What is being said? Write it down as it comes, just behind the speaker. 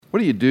What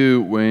do you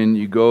do when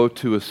you go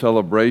to a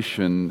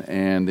celebration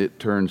and it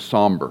turns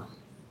somber?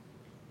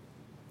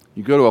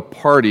 You go to a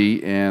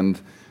party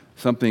and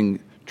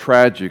something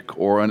tragic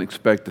or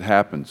unexpected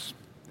happens.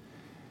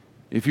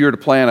 If you were to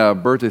plan a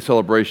birthday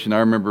celebration, I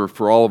remember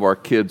for all of our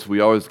kids, we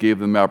always gave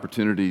them the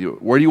opportunity,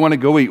 where do you want to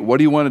go eat? What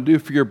do you want to do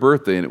for your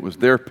birthday? And it was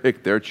their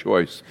pick, their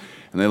choice.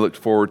 And they looked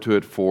forward to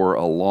it for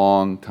a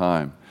long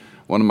time.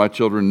 One of my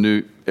children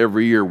knew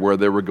every year where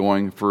they were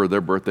going for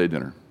their birthday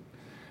dinner.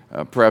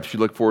 Perhaps you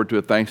look forward to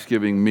a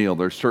Thanksgiving meal.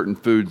 There's certain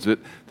foods that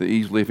the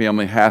Easley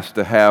family has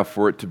to have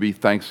for it to be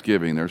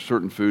Thanksgiving. There's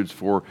certain foods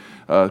for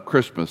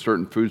Christmas,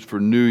 certain foods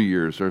for New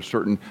Year's. There's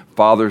certain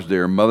Father's Day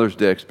or Mother's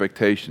Day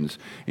expectations.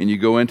 And you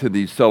go into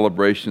these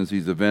celebrations,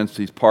 these events,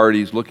 these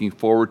parties, looking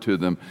forward to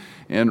them.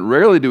 And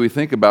rarely do we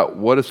think about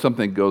what if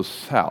something goes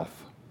south?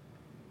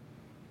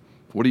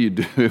 What do you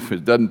do if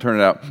it doesn't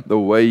turn out the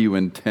way you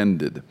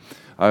intended?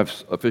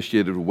 I've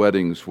officiated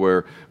weddings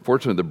where,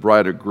 fortunately, the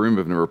bride or groom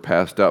have never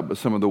passed out, but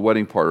some of the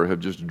wedding party have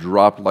just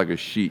dropped like a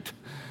sheet.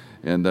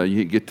 And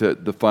you get to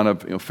the fun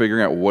of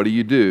figuring out what do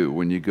you do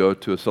when you go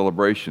to a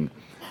celebration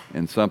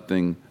and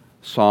something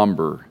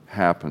somber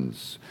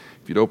happens.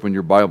 If you'd open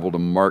your Bible to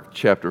Mark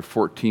chapter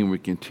 14, we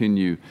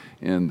continue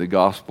in the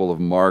Gospel of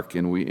Mark,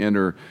 and we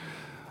enter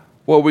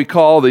what we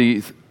call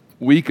the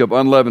week of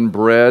unleavened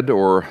bread,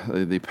 or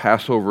the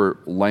Passover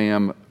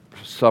lamb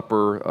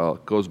supper.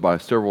 Goes by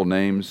several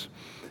names.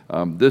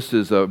 This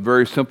is a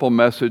very simple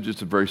message.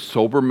 It's a very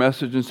sober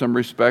message in some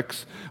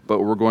respects, but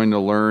we're going to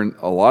learn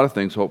a lot of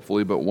things,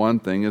 hopefully. But one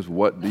thing is,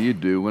 what do you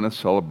do when a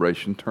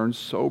celebration turns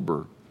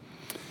sober?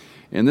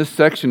 In this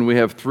section, we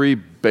have three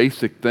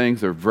basic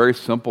things. They're very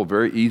simple,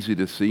 very easy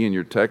to see in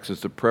your text.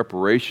 It's the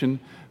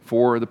preparation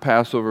for the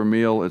Passover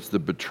meal. It's the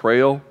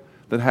betrayal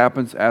that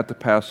happens at the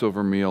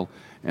Passover meal,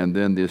 and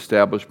then the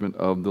establishment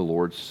of the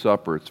Lord's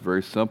Supper. It's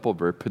very simple,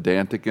 very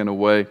pedantic in a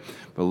way,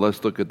 but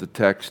let's look at the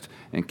text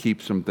and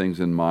keep some things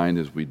in mind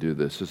as we do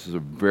this. This is a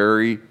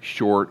very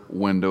short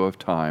window of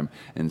time.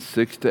 In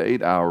 6 to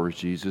 8 hours,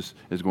 Jesus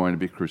is going to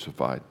be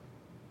crucified.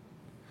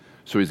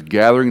 So he's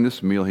gathering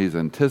this meal he's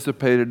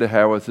anticipated to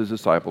have with his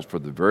disciples for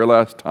the very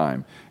last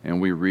time.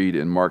 And we read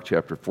in Mark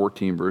chapter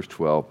 14, verse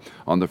 12,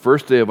 on the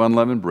first day of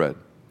unleavened bread,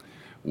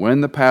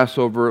 when the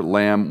Passover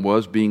lamb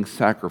was being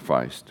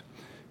sacrificed,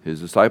 his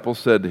disciples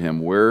said to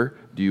him, "Where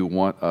do you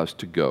want us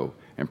to go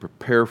and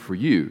prepare for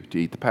you to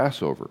eat the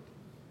Passover?"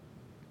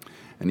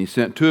 And he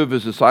sent 2 of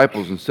his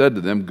disciples and said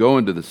to them, "Go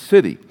into the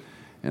city,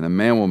 and a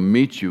man will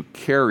meet you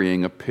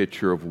carrying a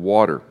pitcher of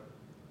water.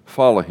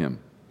 Follow him,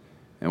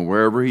 and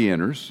wherever he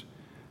enters,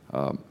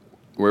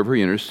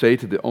 say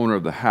to the owner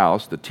of the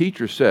house, 'The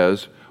teacher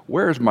says,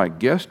 where is my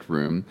guest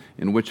room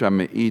in which I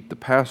may eat the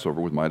Passover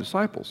with my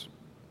disciples?'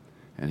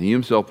 And he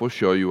himself will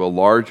show you a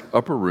large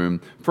upper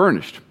room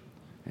furnished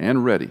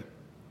and ready.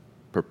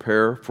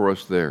 Prepare for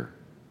us there."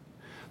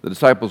 The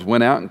disciples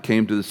went out and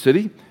came to the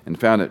city and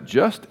found it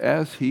just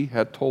as he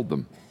had told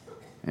them,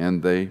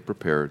 and they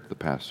prepared the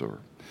Passover.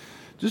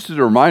 Just as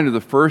a reminder, the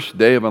first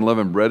day of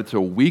unleavened bread, it's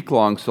a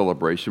week-long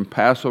celebration.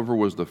 Passover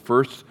was the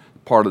first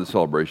part of the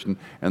celebration,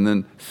 and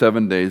then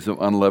 7 days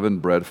of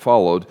unleavened bread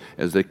followed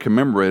as they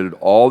commemorated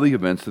all the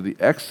events of the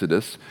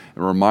Exodus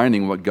and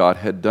reminding what God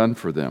had done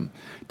for them.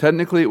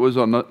 Technically, it was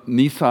on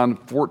Nisan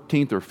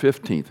 14th or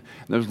 15th.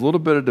 And there's a little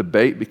bit of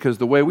debate because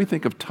the way we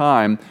think of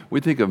time, we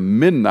think of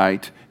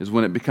midnight is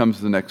when it becomes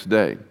the next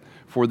day.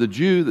 For the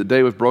Jew, the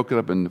day was broken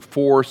up in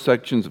 4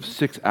 sections of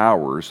 6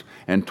 hours,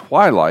 and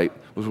twilight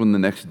was when the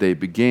next day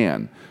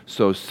began.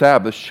 So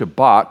Sabbath,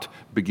 Shabbat,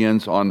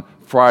 begins on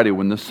Friday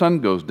when the sun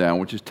goes down,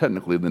 which is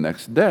technically the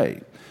next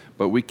day.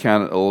 But we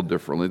count it a little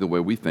differently, the way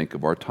we think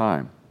of our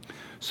time.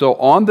 So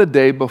on the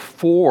day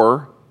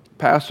before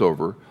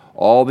Passover,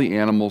 all the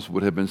animals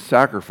would have been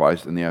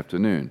sacrificed in the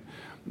afternoon.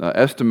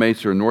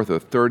 Estimates are north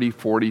of 30,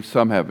 40.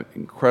 Some have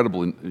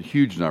incredibly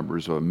huge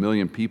numbers of 1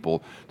 million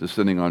people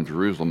descending on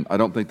Jerusalem. I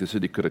don't think the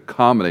city could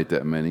accommodate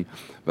that many,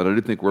 but I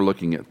do think we're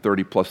looking at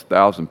 30+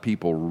 thousand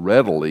people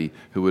readily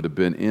who would have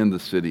been in the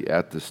city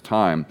at this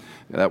time.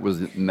 That was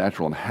the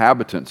natural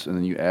inhabitants, and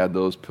then you add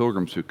those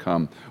pilgrims who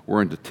come,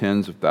 we're into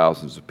tens of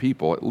thousands of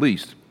people at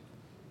least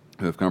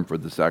who have come for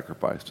the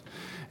sacrifice.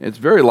 It's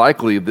very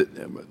likely that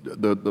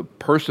the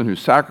person who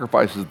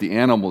sacrifices the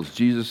animal is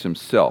Jesus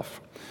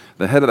himself.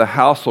 The head of the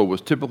household was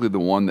typically the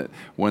one that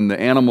when the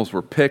animals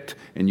were picked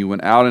and you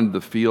went out into the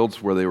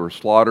fields where they were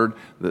slaughtered,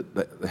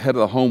 the head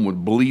of the home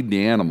would bleed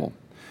the animal.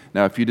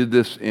 Now, if you did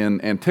this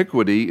in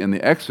antiquity, in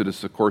the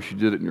Exodus, of course, you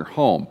did it in your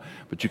home.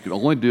 But you could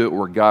only do it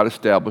where God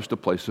established a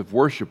place of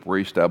worship, where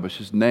he established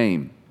his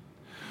name.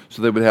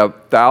 So they would have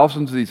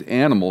thousands of these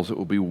animals that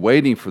would be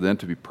waiting for them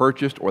to be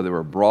purchased, or they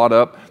were brought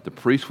up. The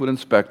priest would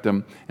inspect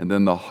them, and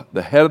then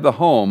the head of the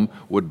home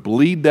would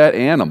bleed that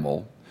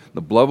animal. The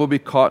blood would be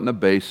caught in a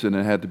basin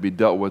and had to be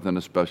dealt with in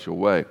a special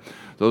way.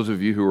 Those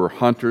of you who are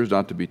hunters,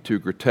 not to be too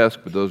grotesque,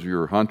 but those of you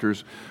who are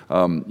hunters,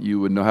 you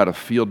would know how to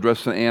field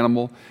dress an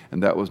animal,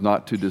 and that was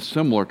not too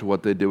dissimilar to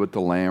what they did with the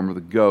lamb or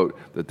the goat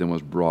that then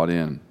was brought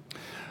in.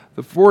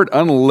 The word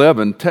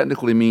unleavened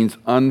technically means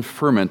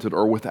unfermented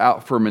or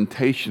without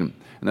fermentation.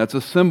 And that's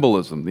a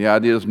symbolism. The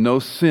idea is no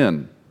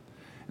sin.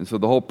 And so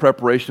the whole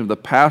preparation of the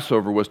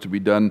Passover was to be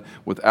done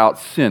without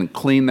sin.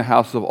 Clean the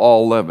house of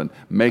all leaven.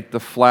 Make the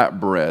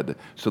flatbread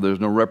so there's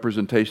no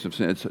representation of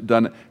sin. It's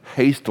done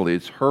hastily.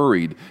 It's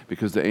hurried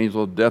because the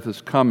angel of death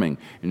is coming.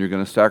 And you're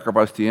going to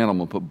sacrifice the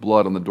animal, put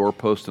blood on the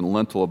doorpost and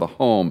lintel of the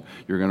home.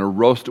 You're going to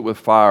roast it with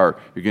fire.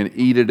 You're going to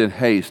eat it in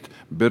haste,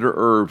 bitter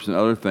herbs and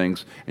other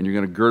things. And you're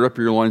going to gird up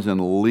your loins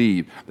and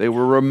leave. They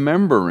were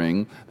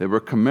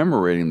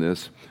commemorating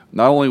this,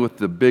 not only with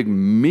the big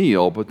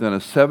meal, but then a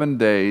 7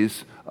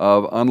 days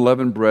of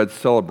unleavened bread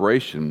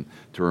celebration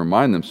to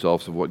remind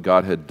themselves of what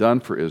God had done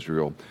for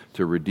Israel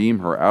to redeem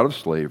her out of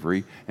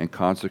slavery and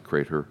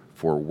consecrate her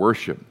for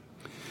worship.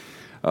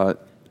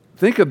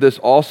 Think of this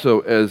also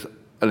as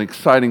an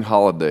exciting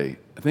holiday.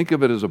 Think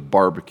of it as a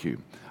barbecue.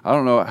 I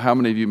don't know how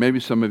many of you, maybe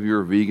some of you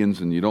are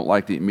vegans and you don't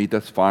like to eat meat.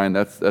 That's fine.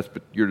 That's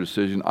your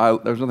decision.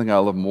 There's nothing I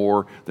love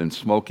more than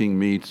smoking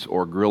meats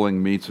or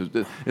grilling meats.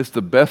 It's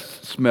the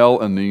best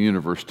smell in the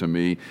universe to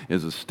me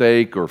is a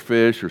steak or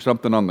fish or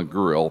something on the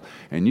grill.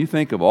 And you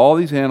think of all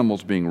these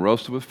animals being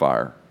roasted with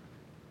fire.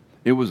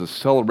 It was a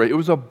celebration. It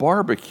was a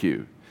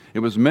barbecue. It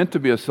was meant to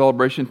be a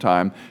celebration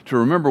time to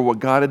remember what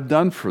God had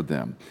done for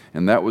them.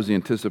 And that was the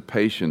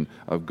anticipation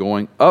of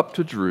going up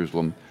to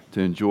Jerusalem to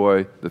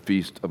enjoy the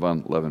Feast of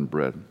Unleavened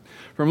Bread.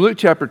 From Luke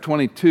chapter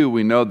 22,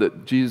 we know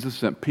that Jesus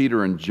sent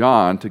Peter and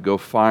John to go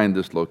find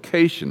this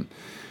location.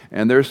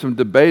 And there's some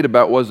debate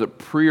about was it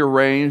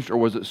prearranged or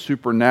was it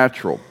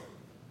supernatural.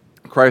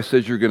 Christ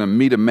says you're going to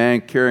meet a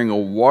man carrying a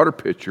water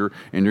pitcher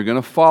and you're going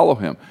to follow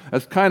him.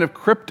 That's kind of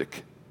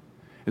cryptic.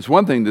 It's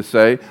one thing to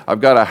say,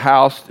 I've got a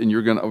house and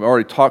I've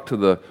already talked to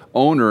the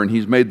owner and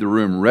he's made the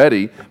room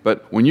ready.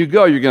 But when you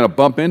go, you're going to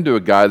bump into a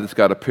guy that's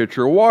got a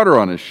pitcher of water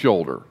on his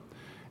shoulder.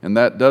 And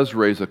that does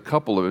raise a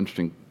couple of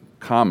interesting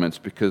comments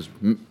because,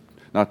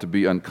 not to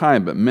be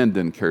unkind, but men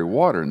didn't carry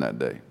water in that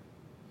day.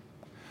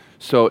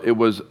 So it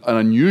was an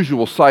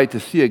unusual sight to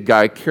see a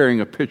guy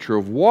carrying a pitcher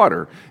of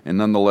water. And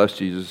nonetheless,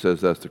 Jesus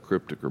says that's the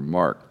cryptic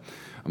remark.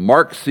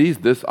 Mark sees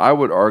this, I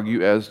would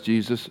argue, as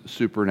Jesus'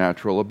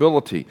 supernatural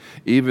ability.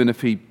 Even if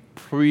he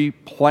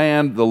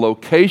pre-planned the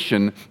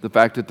location, the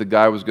fact that the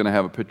guy was going to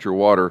have a pitcher of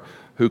water,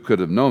 who could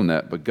have known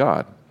that but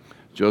God?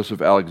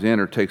 Joseph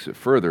Alexander takes it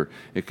further.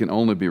 It can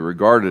only be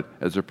regarded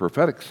as a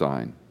prophetic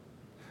sign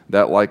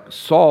that, like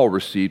Saul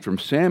received from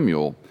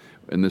Samuel,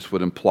 and this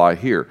would imply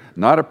here,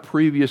 not a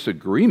previous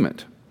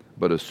agreement,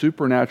 but a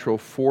supernatural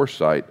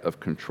foresight of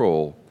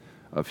control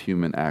of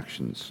human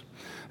actions.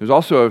 There's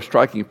also a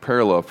striking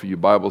parallel for you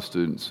Bible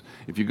students.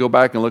 If you go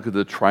back and look at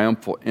the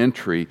triumphal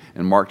entry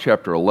in Mark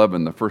chapter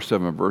 11, the first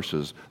 7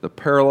 verses, the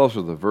parallels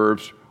of the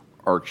verbs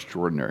are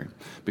extraordinary.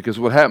 Because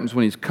what happens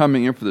when he's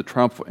coming in for the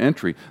triumphal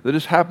entry, there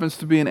just happens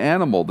to be an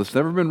animal that's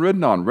never been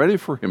ridden on, ready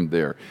for him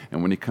there.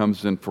 And when he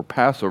comes in for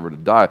Passover to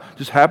die,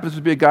 just happens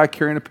to be a guy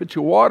carrying a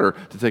pitcher of water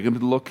to take him to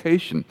the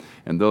location.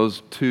 And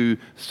those two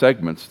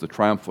segments, the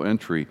triumphal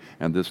entry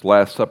and this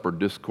Last Supper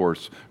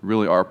discourse,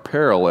 really are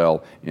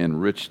parallel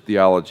in rich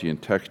theology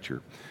and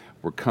texture.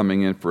 We're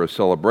coming in for a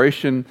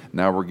celebration,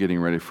 now we're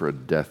getting ready for a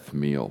death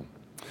meal.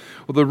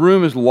 Well, the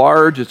room is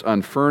large, it's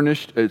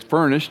unfurnished, it's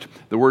furnished.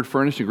 The word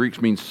furnished in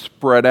Greek means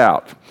spread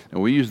out.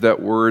 And we use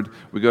that word,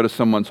 we go to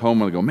someone's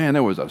home and we go, man,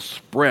 there was a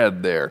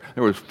spread there.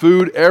 There was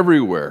food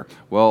everywhere.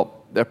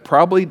 Well, that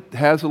probably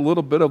has a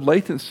little bit of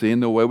latency in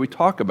the way we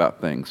talk about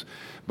things.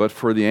 But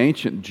for the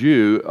ancient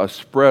Jew, a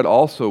spread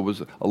also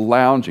was a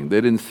lounging. They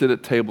didn't sit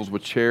at tables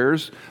with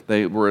chairs.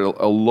 They were at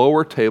a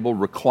lower table,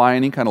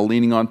 reclining, kind of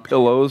leaning on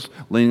pillows,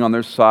 leaning on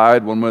their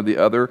side, one way or the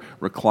other,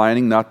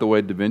 reclining, not the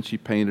way Da Vinci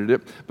painted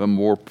it, but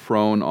more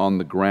prone on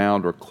the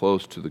ground or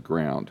close to the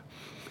ground.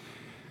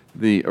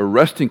 The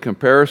arresting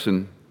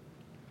comparison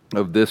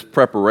of this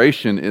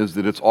preparation is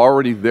that it's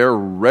already there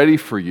ready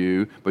for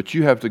you, but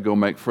you have to go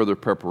make further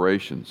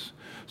preparations.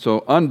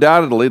 So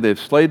undoubtedly, they've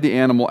slayed the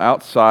animal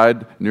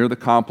outside near the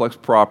complex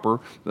proper.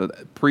 The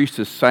priest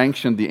has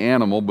sanctioned the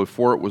animal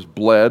before it was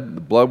bled.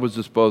 The blood was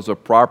disposed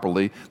of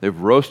properly. They've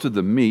roasted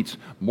the meats.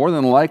 More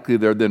than likely,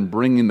 they're then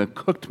bringing the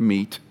cooked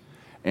meat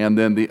and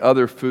then the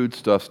other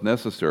foodstuffs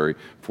necessary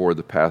for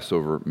the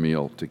Passover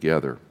meal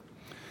together.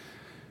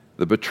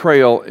 The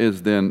betrayal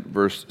is then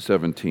verse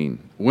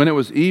 17. When it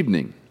was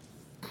evening,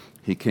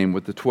 he came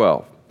with the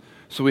 12.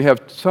 So we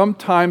have some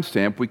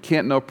timestamp. We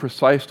can't know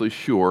precisely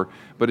sure,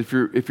 but if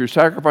you're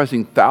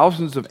sacrificing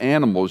thousands of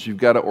animals, you've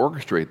got to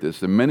orchestrate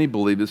this. And many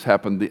believe this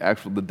happened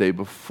the day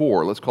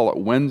before. Let's call it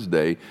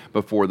Wednesday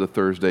before the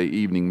Thursday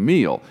evening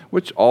meal,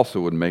 which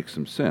also would make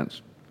some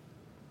sense.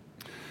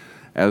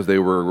 As they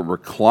were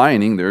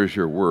reclining, there's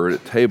your word,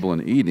 at table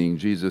and eating,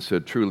 Jesus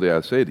said, "Truly I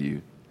say to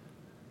you,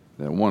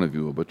 that one of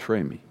you will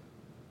betray me,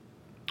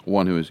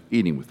 one who is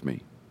eating with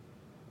me."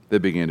 They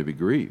began to be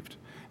grieved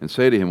and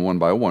say to him one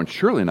by one,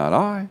 "Surely not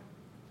I."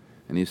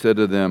 And he said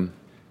to them,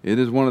 "It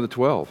is one of the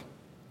 12,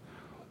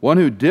 one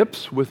who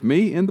dips with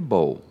me in the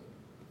bowl.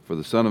 For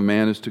the Son of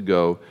Man is to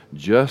go,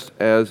 just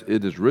as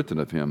it is written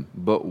of him.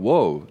 But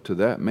woe to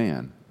that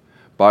man,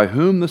 by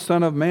whom the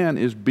Son of Man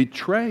is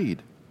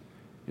betrayed.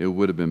 It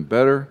would have been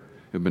better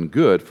have been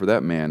good for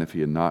that man if he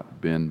had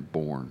not been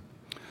born.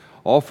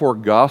 All four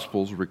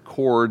Gospels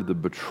record the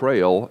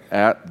betrayal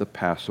at the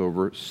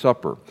Passover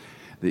supper.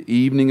 The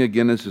evening,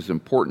 again, is this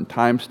important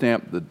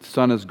timestamp. The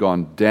sun has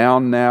gone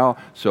down now,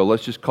 so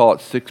let's just call it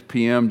 6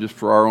 p.m. just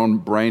for our own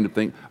brain to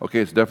think,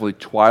 okay, it's definitely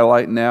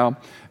twilight now.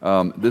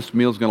 This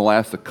meal is going to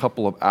last a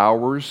couple of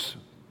hours.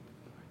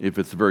 If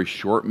it's a very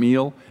short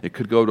meal, it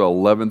could go to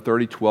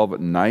 11:30, 12 at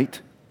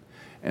night,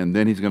 and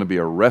then he's going to be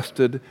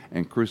arrested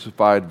and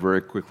crucified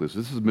very quickly. So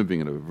this is moving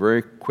at a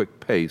very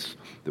quick pace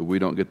that we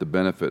don't get the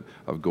benefit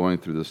of going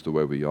through this the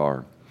way we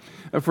are.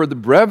 And for the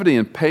brevity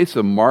and pace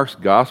of Mark's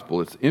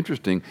gospel, it's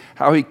interesting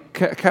how he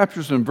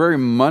captures some very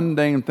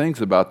mundane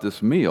things about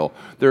this meal.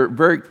 They're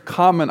very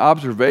common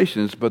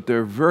observations, but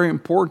they're very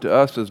important to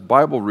us as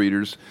Bible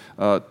readers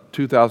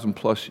 2,000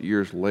 plus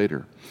years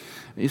later.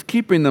 He's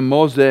keeping the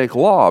Mosaic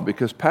law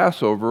because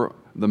Passover,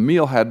 the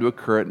meal had to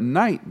occur at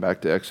night,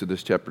 back to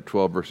Exodus chapter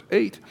 12, verse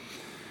 8.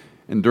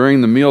 And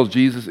during the meal,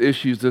 Jesus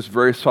issues this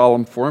very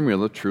solemn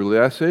formula, truly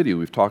I say to you.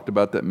 We've talked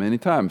about that many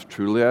times.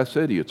 Truly I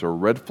say to you. It's a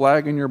red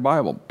flag in your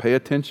Bible. Pay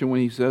attention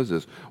when he says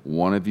this.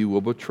 One of you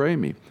will betray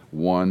me,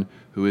 one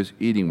who is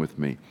eating with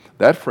me.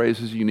 That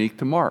phrase is unique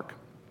to Mark.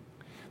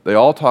 They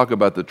all talk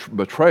about the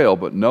betrayal,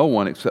 but no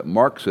one except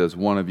Mark says,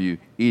 one of you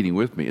eating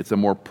with me. It's a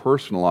more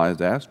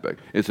personalized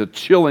aspect. It's a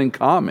chilling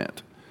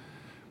comment.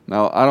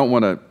 Now, I don't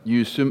want to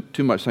use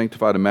too much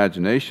sanctified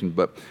imagination,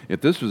 but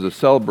if this was a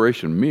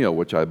celebration meal,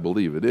 which I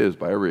believe it is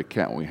by every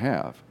account we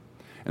have,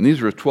 and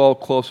these are his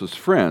 12 closest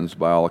friends,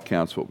 by all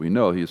accounts what we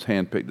know, his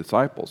handpicked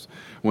disciples.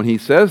 When he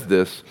says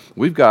this,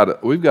 we've got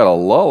a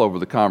lull over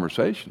the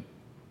conversation.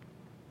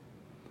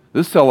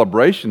 This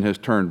celebration has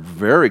turned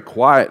very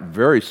quiet,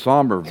 very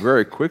somber,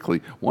 very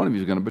quickly. One of you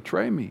is going to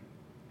betray me.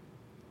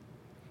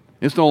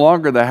 It's no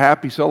longer the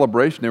happy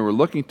celebration they were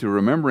looking to,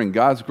 remembering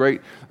God's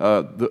great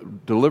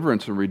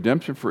deliverance and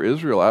redemption for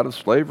Israel out of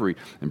slavery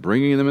and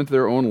bringing them into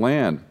their own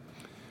land.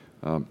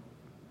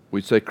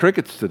 We'd say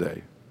crickets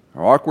today,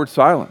 or awkward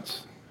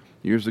silence.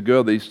 Years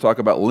ago, they used to talk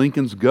about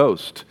Lincoln's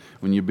ghost.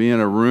 When you'd be in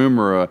a room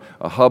or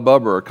a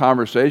hubbub or a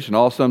conversation,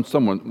 all of a sudden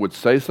someone would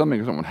say something,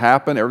 something would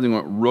happen, everything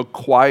went real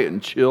quiet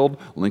and chilled.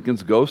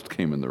 Lincoln's ghost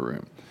came in the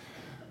room.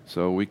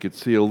 So we could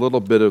see a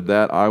little bit of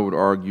that, I would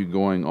argue,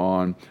 going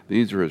on.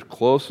 These are his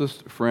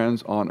closest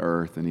friends on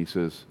earth, and he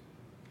says,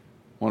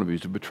 one of you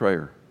is a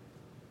betrayer.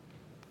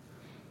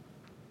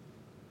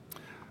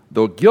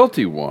 The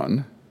guilty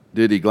one,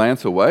 did he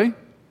glance away?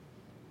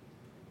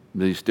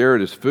 Did he stare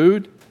at his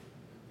food?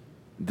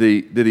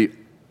 Did he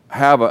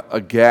have a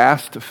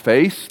aghast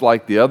face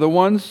like the other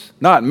ones?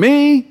 Not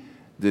me.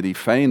 Did he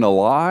feign a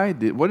lie?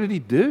 What did he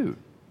do?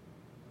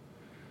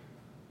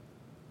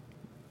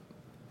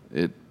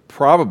 It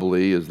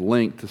probably is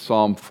linked to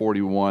Psalm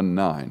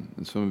 41:9.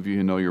 And some of you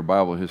who know your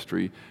Bible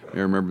history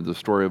may remember the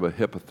story of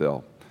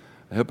Ahithophel.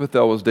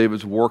 Ahithophel was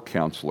David's war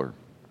counselor.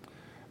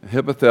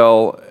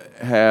 Ahithophel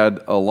had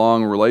a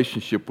long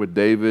relationship with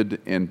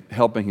David in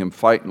helping him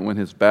fight and win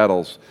his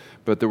battles,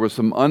 but there was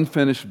some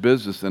unfinished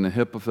business in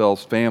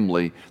Ahithophel's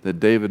family that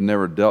David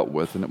never dealt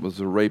with, and it was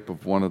the rape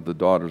of one of the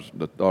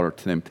daughter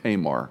named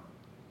Tamar.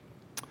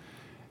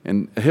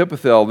 And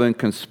Ahithophel then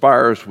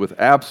conspires with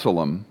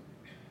Absalom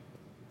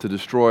to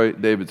destroy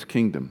David's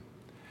kingdom.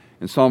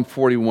 In Psalm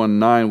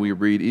 41:9 we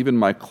read, even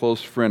my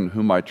close friend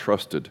whom I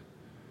trusted,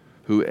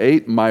 who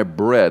ate my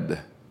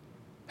bread,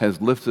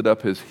 has lifted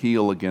up his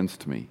heel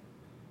against me.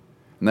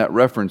 And that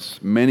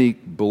reference, many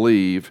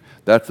believe,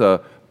 that's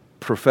a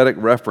prophetic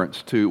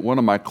reference to one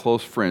of my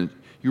close friends.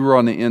 You were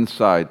on the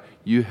inside.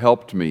 You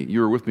helped me.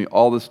 You were with me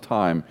all this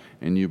time,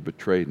 and you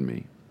betrayed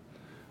me.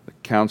 The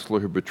counselor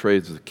who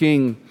betrays the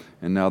king,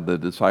 and now the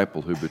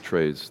disciple who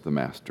betrays the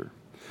master.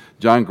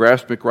 John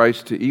Grassmick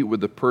writes, to eat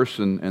with the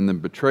person and then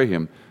betray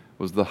him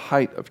was the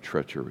height of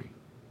treachery.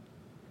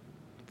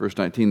 Verse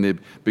 19, they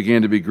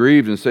began to be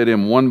grieved and say to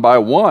him one by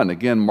one.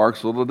 Again,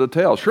 Mark's little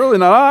detail. Surely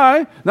not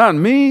I, not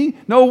me,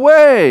 no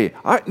way,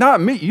 not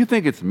me. You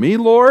think it's me,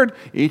 Lord?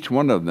 Each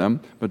one of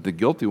them, but the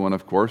guilty one,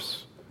 of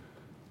course,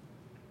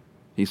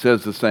 he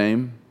says the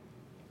same,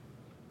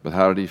 but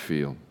how did he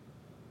feel?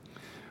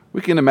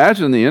 We can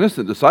imagine the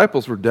innocent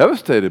disciples were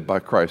devastated by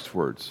Christ's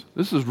words.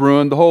 This has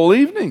ruined the whole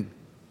evening.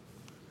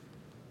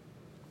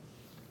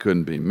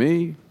 Couldn't be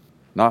me,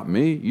 not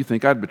me. You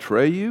think I'd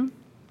betray you?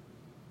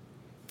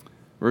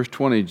 Verse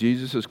 20,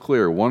 Jesus is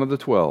clear, one of the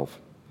 12,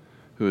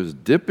 who is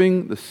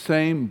dipping the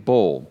same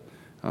bowl.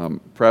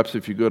 Perhaps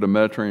if you go to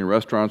Mediterranean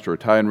restaurants or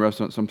Italian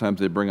restaurants, sometimes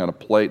they bring out a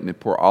plate and they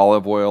pour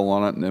olive oil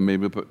on it and then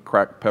maybe put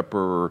cracked pepper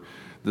or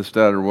this,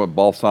 that, or what,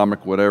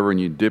 balsamic, whatever,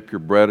 and you dip your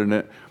bread in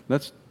it.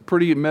 That's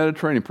pretty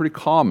Mediterranean, pretty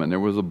common. There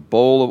was a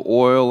bowl of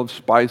oil, of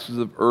spices,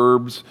 of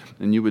herbs,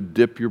 and you would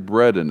dip your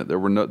bread in it. They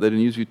didn't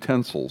use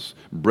utensils.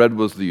 Bread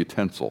was the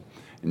utensil,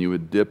 and you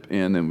would dip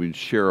in and we'd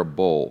share a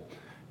bowl.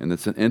 And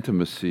it's an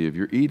intimacy of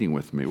you're eating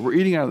with me. We're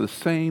eating out of the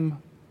same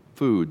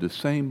food, the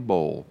same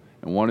bowl,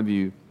 and one of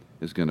you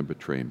is going to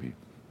betray me.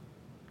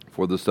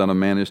 For the Son of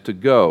Man is to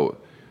go,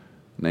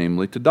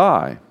 namely to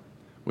die,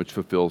 which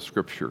fulfills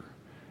Scripture.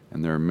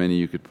 And there are many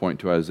you could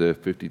point to, Isaiah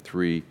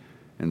 53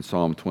 and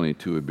Psalm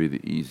 22 would be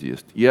the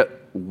easiest. Yet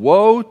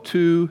woe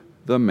to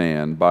the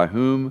man by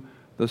whom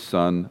the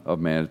Son of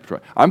Man is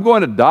betrayed. I'm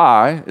going to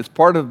die. It's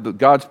part of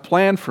God's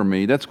plan for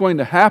me. That's going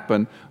to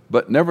happen,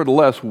 but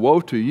nevertheless,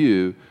 woe to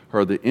you who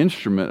are the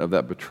instrument of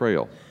that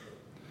betrayal.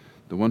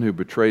 The one who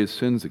betrays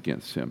sins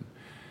against him.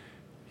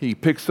 He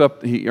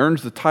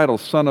earns the title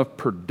Son of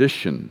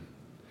Perdition.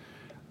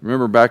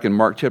 Remember back in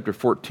Mark chapter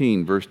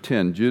 14, verse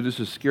 10, Judas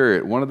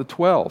Iscariot, one of the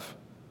 12,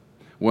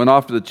 went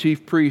off to the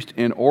chief priest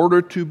in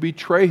order to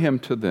betray him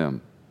to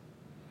them.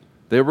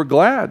 They were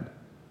glad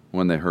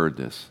when they heard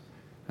this,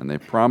 and they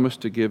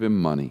promised to give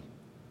him money.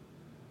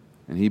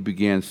 And he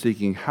began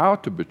seeking how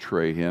to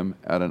betray him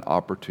at an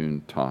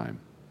opportune time.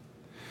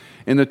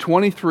 In the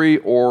 23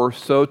 or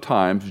so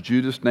times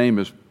Judas' name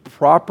is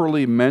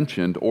properly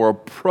mentioned, or a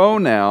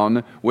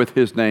pronoun with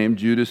his name,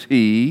 Judas,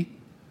 he,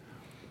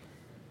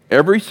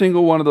 every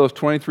single one of those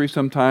 23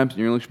 sometimes in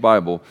your English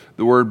Bible,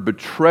 the word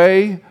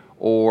betray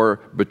or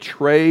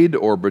betrayed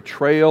or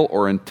betrayal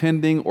or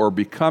intending or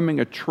becoming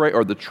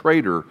or the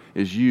traitor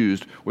is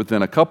used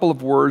within a couple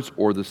of words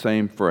or the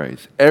same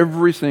phrase.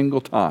 Every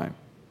single time.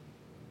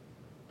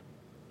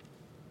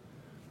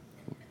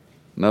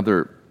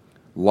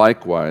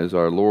 Likewise,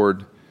 our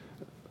Lord,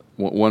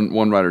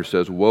 one writer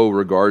says, woe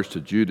regards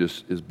to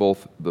Judas is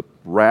both the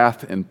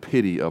wrath and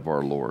pity of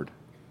our Lord.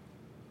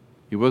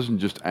 He wasn't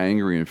just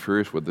angry and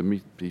furious with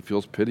him, he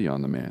feels pity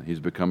on the man. He's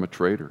become a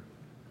traitor.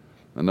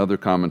 Another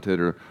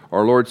commentator,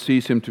 our Lord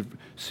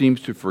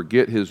seems to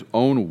forget his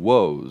own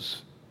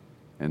woes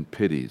and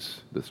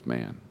pities this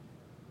man.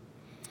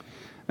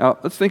 Now,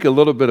 let's think a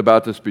little bit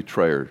about this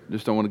betrayer.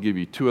 Just I want to give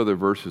you two other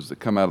verses that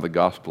come out of the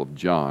Gospel of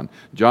John.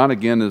 John,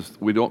 again,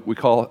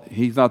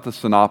 he's not the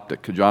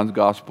synoptic. John's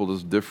Gospel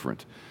is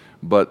different.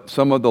 But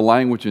some of the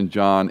language in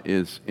John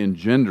is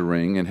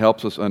engendering and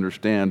helps us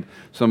understand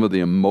some of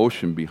the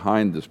emotion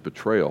behind this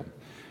betrayal.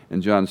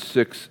 In John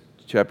 6,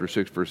 chapter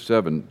 6, verse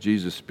 7,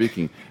 Jesus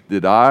speaking,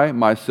 did I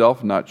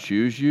myself not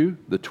choose you,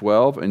 the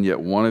 12, and yet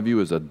one of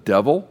you is a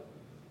devil?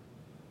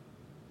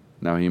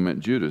 Now he meant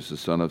Judas, the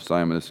son of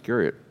Simon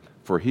Iscariot.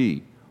 For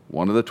he,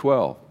 one of the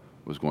 12,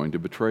 was going to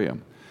betray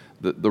him.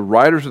 The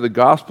writers of the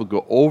gospel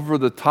go over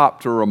the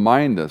top to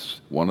remind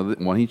us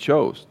one he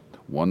chose,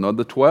 one of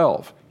the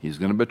 12. He's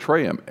going to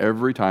betray him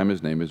every time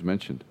his name is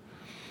mentioned.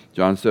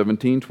 John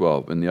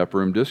 17:12, in the upper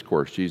room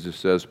discourse, Jesus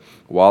says,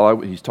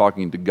 he's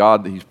talking to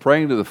God, he's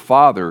praying to the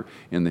Father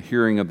in the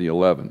hearing of the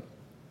 11.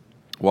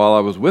 While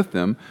I was with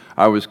them,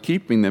 I was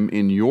keeping them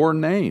in your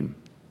name,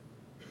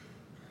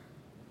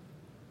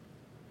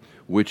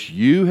 which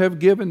you have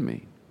given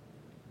me.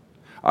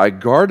 I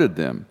guarded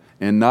them,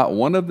 and not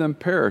one of them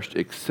perished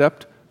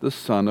except the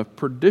son of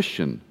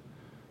perdition,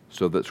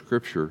 so that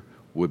Scripture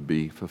would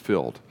be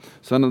fulfilled.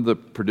 Son of the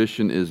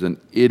perdition is an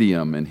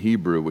idiom in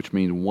Hebrew, which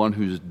means one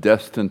who's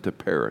destined to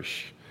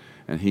perish.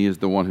 And he is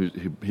the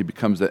one he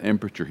becomes that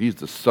imprimatur. He's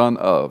the son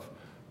of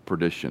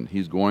perdition.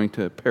 He's going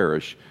to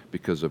perish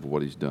because of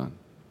what he's done.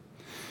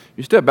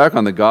 You step back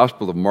on the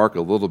Gospel of Mark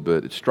a little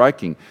bit, it's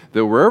striking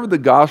that wherever the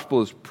gospel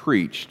is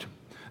preached,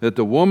 that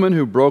the woman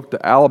who broke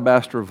the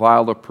alabaster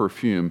vial of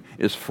perfume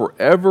is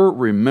forever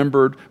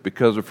remembered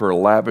because of her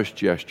lavish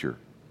gesture.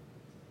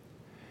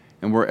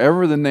 And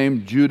wherever the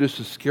name Judas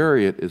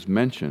Iscariot is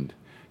mentioned,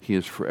 he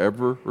is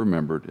forever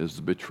remembered as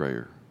the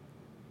betrayer.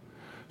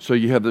 So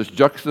you have this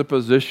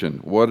juxtaposition.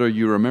 What are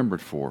you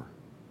remembered for?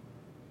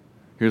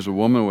 Here's a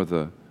woman with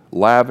a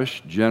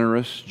lavish,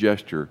 generous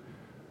gesture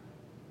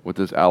with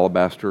this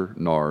alabaster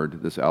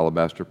nard, this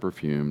alabaster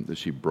perfume that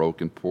she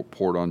broke and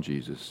poured on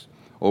Jesus,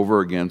 over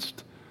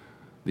against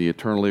the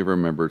eternally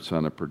remembered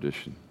son of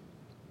perdition.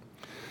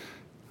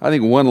 I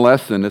think one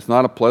lesson, it's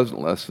not a pleasant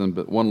lesson,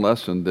 but one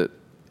lesson that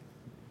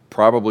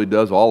probably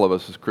does all of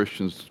us as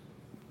Christians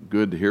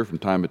good to hear from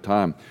time to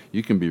time.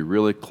 You can be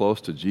really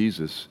close to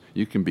Jesus.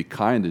 You can be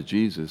kind to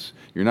Jesus.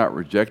 You're not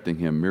rejecting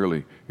him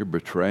merely, you're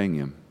betraying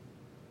him.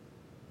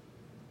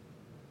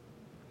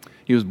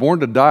 He was born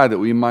to die that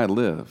we might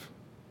live.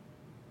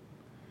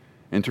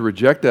 And to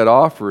reject that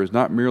offer is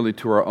not merely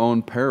to our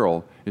own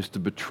peril, it's to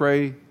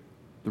betray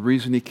the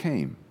reason he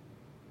came.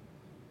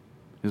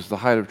 It's the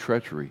height of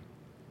treachery.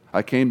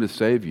 I came to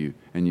save you,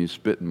 and you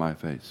spit in my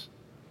face.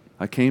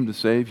 I came to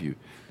save you.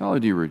 Not only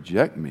do you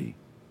reject me,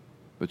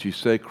 but you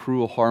say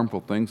cruel,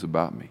 harmful things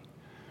about me.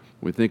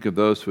 We think of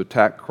those who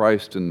attack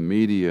Christ in the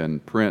media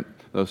and print,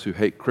 those who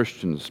hate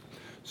Christians.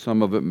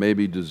 Some of it may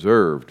be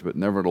deserved, but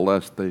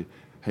nevertheless they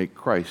hate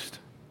Christ.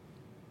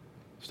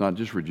 It's not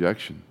just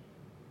rejection.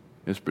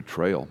 It's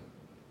betrayal.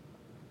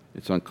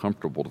 It's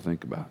uncomfortable to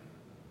think about.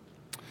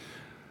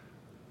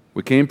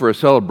 We came for a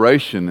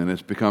celebration, and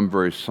it's become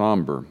very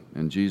somber.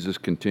 And Jesus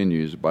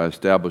continues by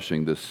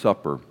establishing this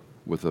supper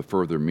with a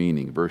further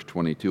meaning. Verse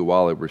 22,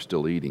 while they were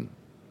still eating.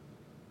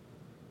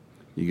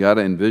 You got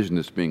to envision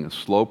this being a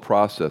slow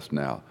process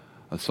now,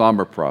 a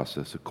somber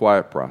process, a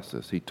quiet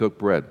process. He took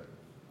bread.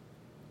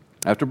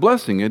 After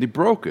blessing it, he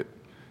broke it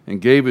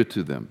and gave it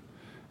to them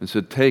and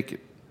said, take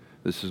it.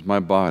 This is my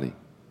body.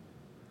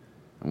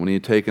 And when he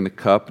had taken a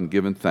cup and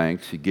given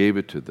thanks, he gave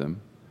it to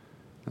them,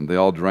 and they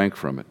all drank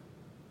from it.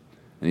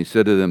 And he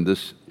said to them,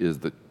 "This is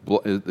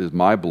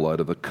my blood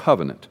of the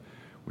covenant,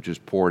 which is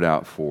poured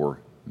out for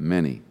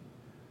many.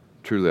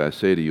 Truly I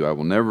say to you, I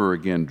will never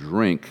again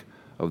drink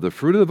of the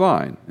fruit of the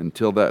vine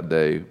until that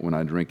day when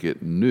I drink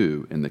it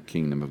new in the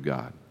kingdom of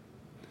God."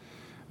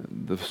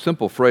 The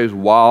simple phrase,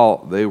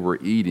 "while they were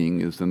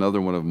eating," is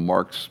another one of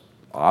Mark's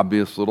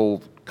obvious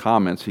little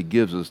comments he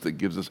gives us that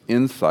gives us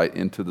insight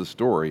into the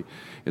story.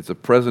 It's a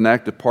present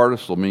active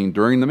participle, meaning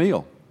during the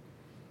meal.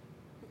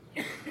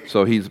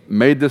 So he's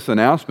made this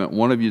announcement,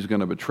 one of you is going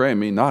to betray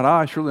me, not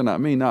I, surely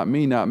not me, not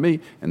me, not me.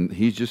 And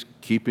he's just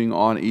keeping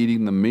on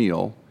eating the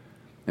meal,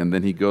 and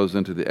then he goes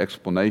into the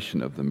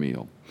explanation of the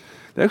meal.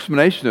 The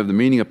explanation of the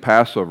meaning of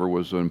Passover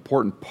was an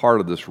important part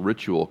of this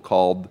ritual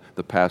called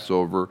the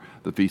Passover,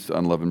 the Feast of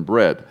Unleavened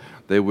Bread.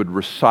 They would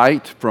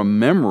recite from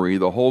memory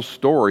the whole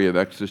story of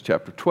Exodus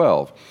chapter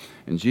 12.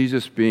 And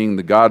Jesus, being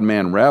the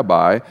God-man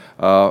rabbi,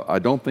 I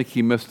don't think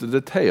he missed a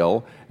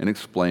detail in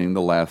explaining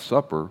the Last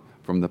Supper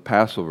from the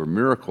Passover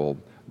miracle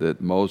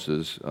that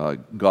Moses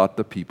got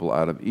the people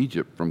out of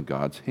Egypt from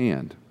God's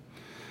hand.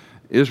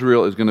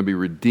 Israel is going to be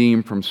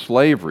redeemed from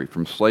slavery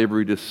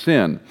to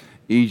sin.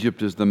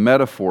 Egypt is the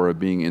metaphor of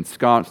being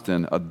ensconced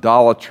in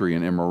idolatry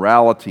and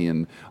immorality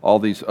and all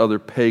these other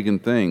pagan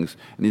things.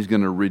 And he's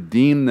going to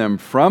redeem them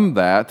from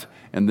that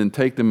and then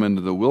take them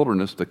into the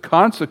wilderness to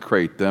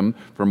consecrate them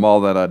from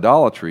all that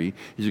idolatry.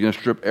 He's going to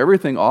strip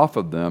everything off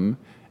of them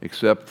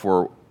except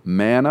for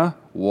manna,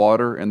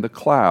 water, and the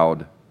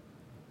cloud.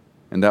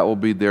 And that will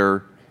be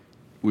their,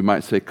 we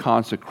might say,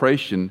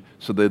 consecration,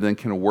 so they then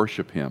can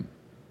worship him.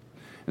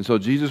 And so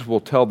Jesus will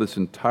tell this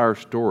entire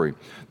story.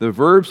 The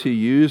verbs he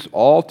used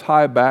all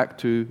tie back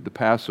to the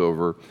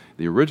Passover,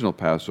 the original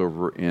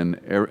Passover,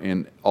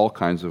 in all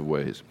kinds of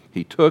ways.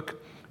 He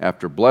took,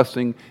 after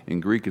blessing, in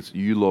Greek it's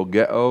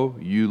eulogeo,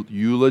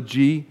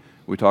 eulogy.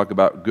 We talk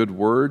about good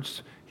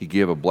words. He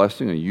gave a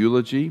blessing, a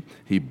eulogy.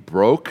 He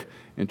broke.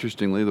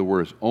 Interestingly, the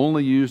word is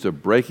only used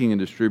of breaking and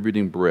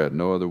distributing bread,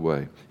 no other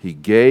way. He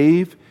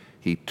gave,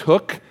 he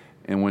took,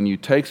 and when you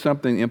take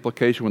something, the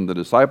implication, when the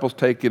disciples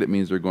take it, it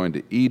means they're going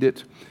to eat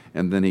it.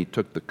 And then he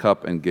took the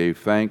cup and gave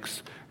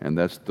thanks, and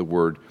that's the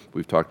word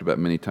we've talked about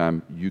many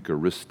times,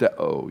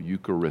 eucharisteo,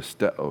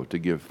 to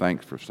give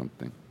thanks for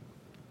something.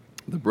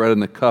 The bread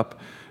and the cup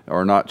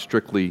are not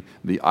strictly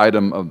the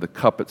item of the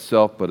cup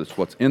itself, but it's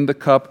what's in the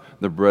cup.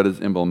 The bread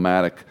is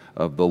emblematic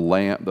of the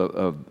lamb,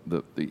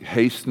 the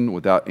hasten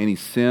without any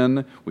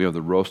sin. We have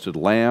the roasted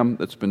lamb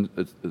it's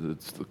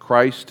the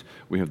Christ.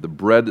 We have the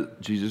bread.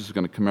 Jesus is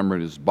going to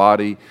commemorate his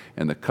body,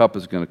 and the cup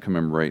is going to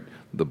commemorate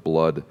the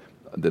blood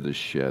that is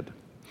shed.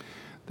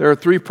 There are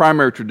three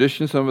primary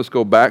traditions. Some of us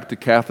go back to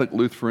Catholic,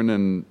 Lutheran,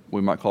 and we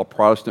might call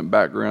Protestant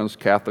backgrounds.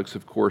 Catholics,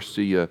 of course,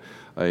 see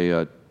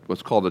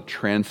what's called a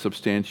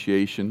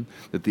transubstantiation,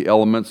 that the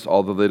elements,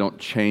 although they don't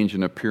change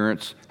in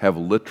appearance, have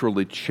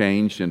literally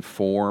changed in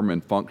form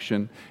and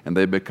function, and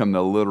they become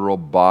the literal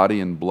body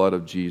and blood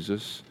of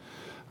Jesus.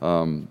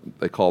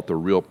 They call it the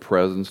real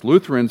presence.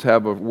 Lutherans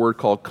have a word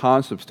called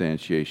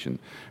consubstantiation.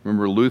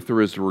 Remember,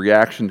 Luther is a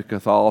reaction to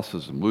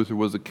Catholicism. Luther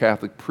was a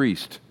Catholic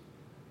priest,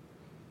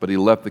 but he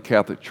left the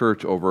Catholic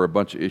Church over a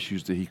bunch of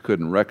issues that he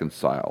couldn't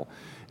reconcile.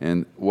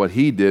 And what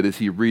he did is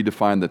he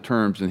redefined the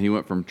terms, and he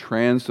went from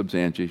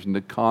transubstantiation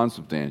to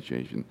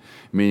consubstantiation,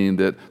 meaning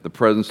that the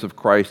presence of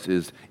Christ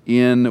is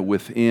in,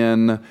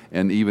 within,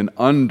 and even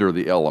under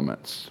the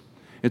elements.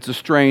 It's a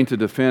strain to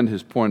defend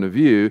his point of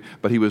view,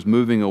 but he was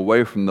moving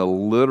away from the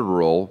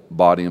literal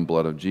body and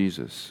blood of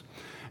Jesus.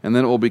 And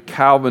then it will be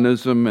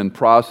Calvinism and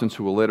Protestants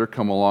who will later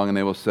come along, and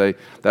they will say,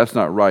 that's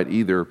not right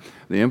either.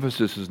 The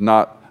emphasis is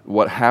not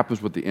what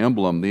happens with the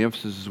emblem. The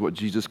emphasis is what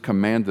Jesus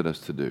commanded us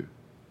to do,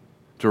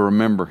 to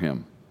remember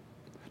him,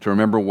 to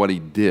remember what he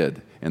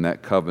did in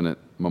that covenant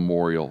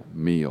memorial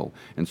meal.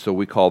 And so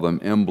we call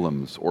them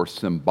emblems or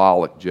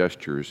symbolic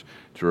gestures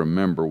to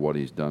remember what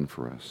he's done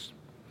for us.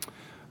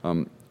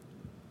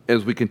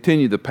 As we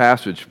continue the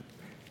passage,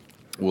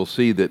 we'll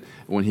see that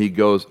when he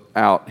goes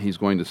out, he's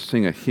going to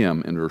sing a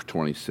hymn in verse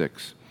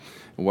 26.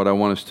 And what I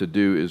want us to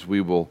do is we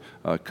will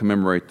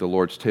commemorate the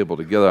Lord's table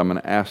together. I'm going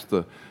to ask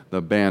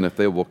the band if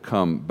they will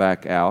come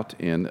back out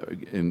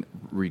and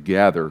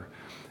regather.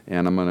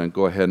 And I'm going to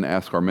go ahead and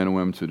ask our men and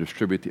women to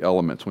distribute the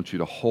elements. I want you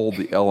to hold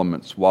the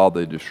elements while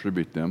they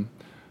distribute them.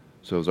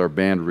 So as our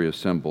band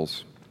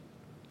reassembles.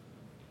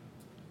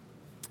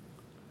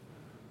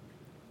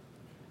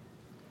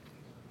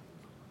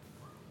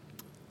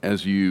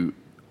 As you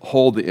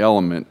hold the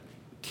element,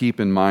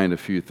 keep in mind a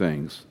few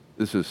things.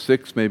 This is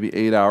 6, maybe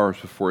 8 hours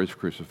before he's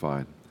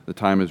crucified. The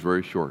time is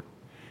very short.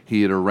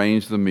 He had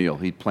arranged the meal.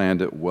 He'd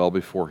planned it well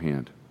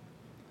beforehand.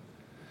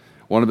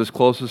 One of his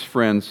closest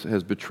friends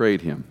has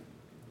betrayed him.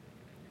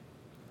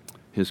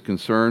 His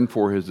concern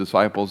for his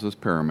disciples is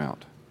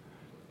paramount.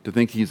 To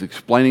think he's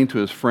explaining to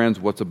his friends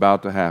what's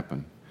about to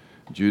happen.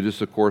 Judas,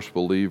 of course,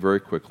 will leave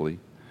very quickly.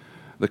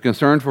 The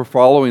concern for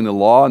following the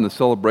law and the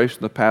celebration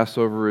of the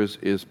Passover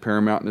is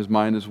paramount in his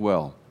mind as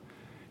well.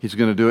 He's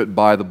going to do it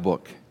by the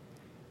book.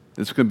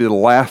 It's going to be the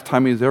last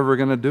time he's ever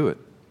going to do it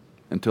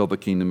until the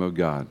kingdom of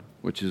God,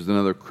 which is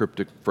another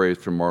cryptic phrase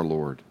from our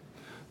Lord.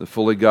 the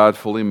fully God,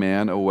 fully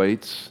man,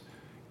 awaits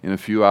in a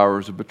few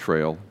hours of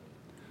betrayal.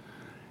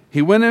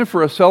 He went in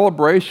for a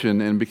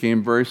celebration and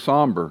became very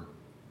somber.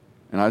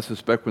 And I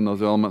suspect when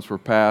those elements were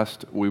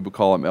passed, we would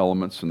call them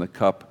elements in the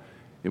cup.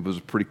 It was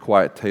a pretty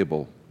quiet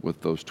table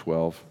with those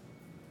 12.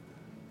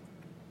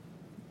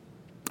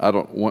 I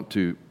don't want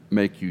to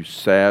make you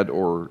sad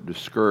or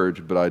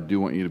discouraged, but I do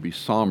want you to be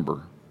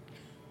somber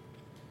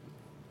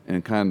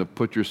and kind of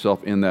put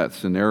yourself in that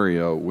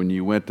scenario when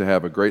you went to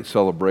have a great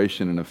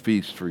celebration and a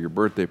feast for your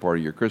birthday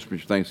party, your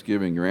Christmas, your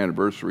Thanksgiving, your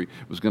anniversary.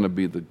 It was going to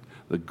be the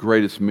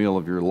greatest meal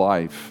of your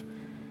life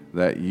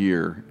that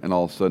year, and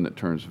all of a sudden it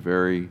turns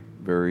very,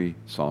 very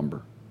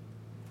somber.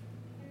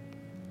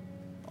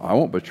 I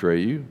won't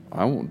betray you.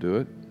 I won't do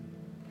it.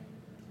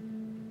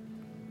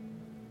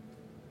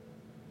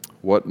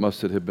 What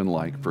must it have been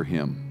like for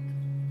him?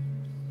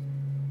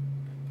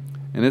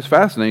 And it's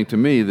fascinating to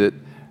me that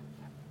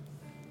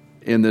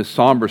in this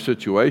somber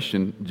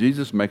situation,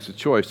 Jesus makes a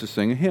choice to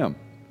sing a hymn.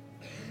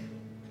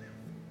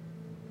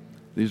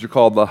 These are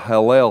called the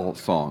Hallel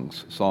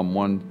songs, Psalm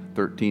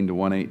 113 to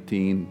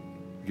 118,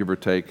 give or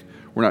take.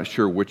 We're not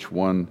sure which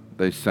one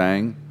they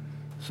sang.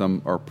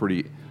 Some are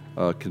pretty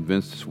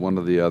convinced it's one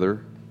or the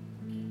other.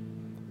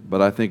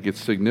 But I think it's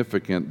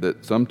significant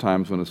that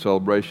sometimes when a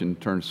celebration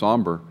turns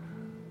somber,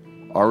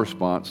 our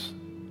response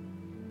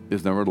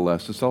is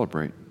nevertheless to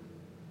celebrate.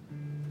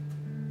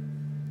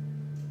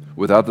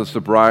 Without the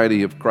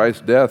sobriety of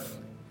Christ's death,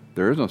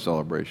 there is no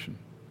celebration.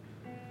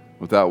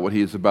 Without what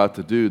he is about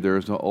to do, there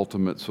is no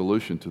ultimate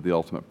solution to the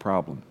ultimate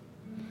problem.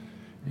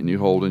 And you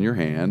hold in your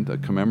hand a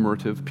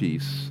commemorative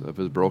piece of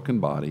his broken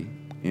body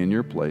in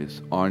your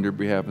place, on your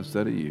behalf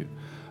instead of you.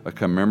 A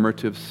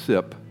commemorative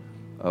sip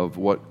of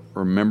what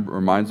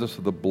reminds us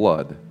of the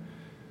blood.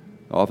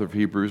 The author of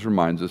Hebrews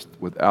reminds us,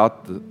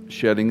 without the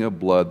shedding of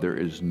blood, there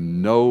is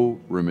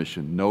no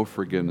remission, no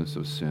forgiveness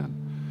of sin.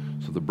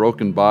 So the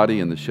broken body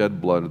and the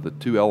shed blood are the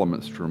two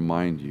elements to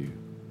remind you.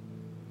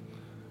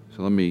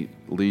 So let me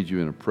lead you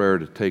in a prayer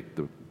to take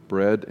the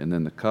bread and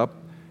then the cup,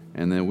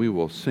 and then we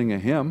will sing a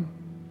hymn,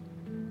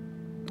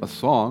 a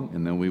song,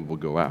 and then we will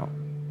go out.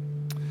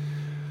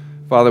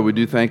 Father, we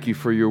do thank you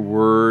for your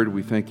word.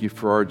 We thank you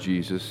for our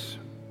Jesus,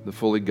 the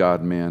fully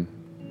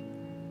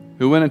God-man,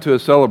 who went into a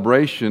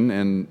celebration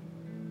and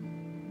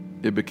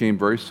it became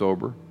very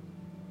sober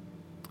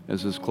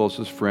as his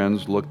closest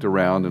friends looked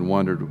around and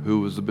wondered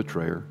who was the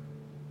betrayer.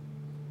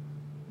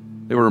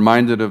 They were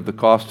reminded of the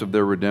cost of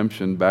their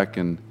redemption back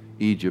in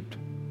Egypt.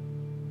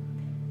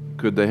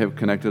 Could they have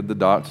connected the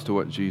dots to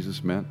what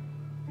Jesus meant?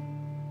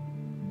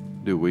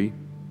 Do we?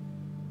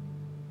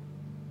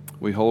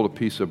 We hold a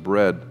piece of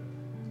bread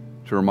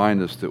to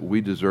remind us that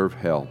we deserve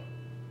hell.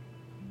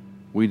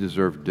 We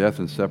deserve death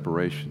and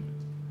separation.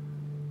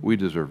 We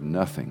deserve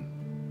nothing.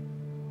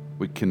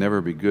 We can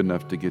never be good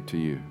enough to get to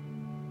you.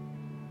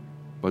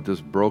 But this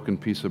broken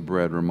piece of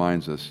bread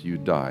reminds us you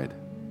died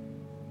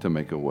to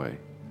make a way.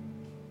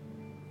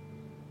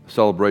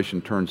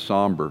 Celebration turns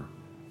somber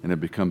and it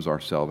becomes our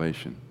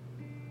salvation.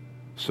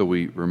 So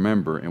we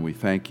remember and we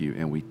thank you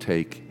and we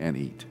take and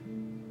eat.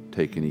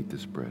 Take and eat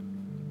this bread.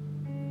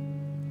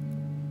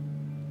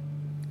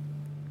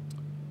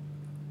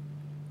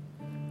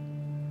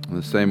 In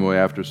the same way,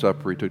 after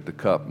supper, he took the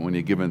cup. When he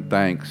had given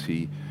thanks,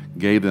 he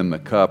gave them the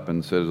cup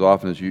and said, as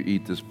often as you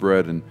eat this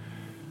bread and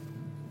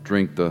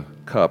drink the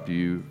cup,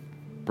 you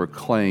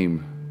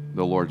proclaim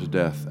the Lord's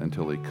death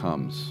until he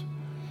comes.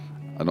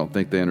 I don't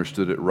think they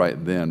understood it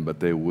right then, but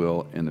they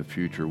will in the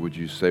future. Would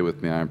you say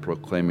with me, I am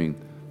proclaiming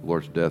the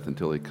Lord's death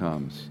until he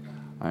comes.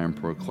 I am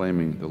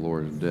proclaiming the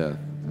Lord's death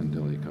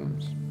until he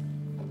comes.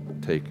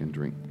 Take and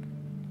drink.